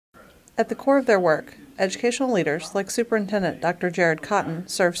At the core of their work, educational leaders like Superintendent Dr. Jared Cotton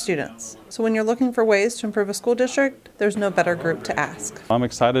serve students. So when you're looking for ways to improve a school district, there's no better group to ask. I'm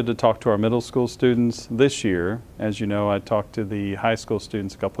excited to talk to our middle school students this year. As you know, I talked to the high school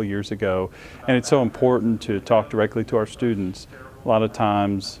students a couple of years ago, and it's so important to talk directly to our students. A lot of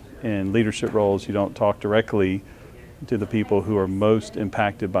times in leadership roles, you don't talk directly to the people who are most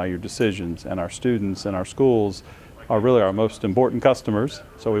impacted by your decisions, and our students and our schools are really our most important customers.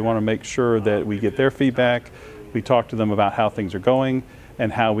 So we want to make sure that we get their feedback, we talk to them about how things are going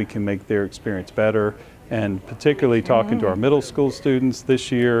and how we can make their experience better. And particularly talking to our middle school students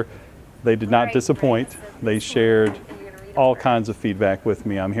this year, they did not disappoint. They shared all kinds of feedback with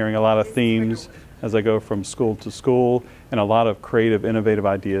me. I'm hearing a lot of themes as I go from school to school and a lot of creative, innovative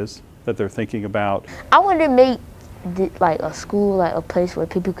ideas that they're thinking about. I want to make like a school, like a place where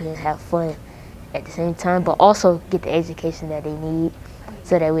people can have fun at the same time, but also get the education that they need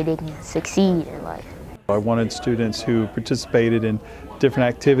so that way they can succeed in life. I wanted students who participated in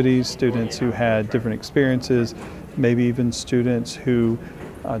different activities, students who had different experiences, maybe even students who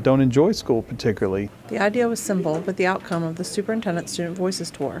don't enjoy school particularly. The idea was simple, but the outcome of the Superintendent Student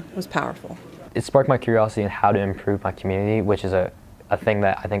Voices Tour was powerful. It sparked my curiosity in how to improve my community, which is a thing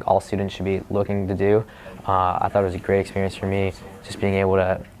that I think all students should be looking to do. I thought it was a great experience for me, just being able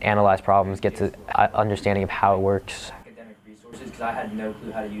to analyze problems, get to understanding of how it works. Academic resources, because I had no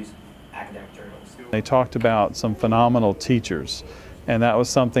clue how to use academic journals. They talked about some phenomenal teachers, and that was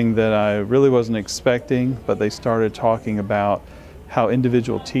something that I really wasn't expecting, but they started talking about how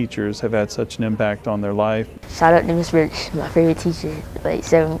individual teachers have had such an impact on their life. Shout out to Miss Rich, my favorite teacher.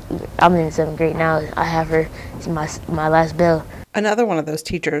 Like I'm in the 7th grade now. I have her. It's my last bell. Another one of those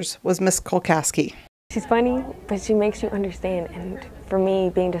teachers was Miss Kolkaski. She's funny, but she makes you understand. And for me,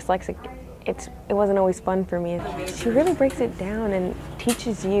 being dyslexic, it wasn't always fun for me. She really breaks it down and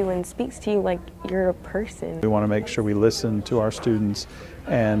teaches you and speaks to you like you're a person. We want to make sure we listen to our students,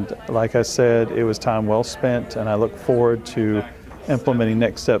 and like I said, it was time well spent, and I look forward to implementing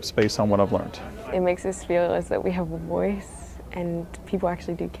next steps based on what I've learned. It makes us feel as though we have a voice and people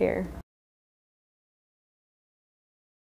actually do care.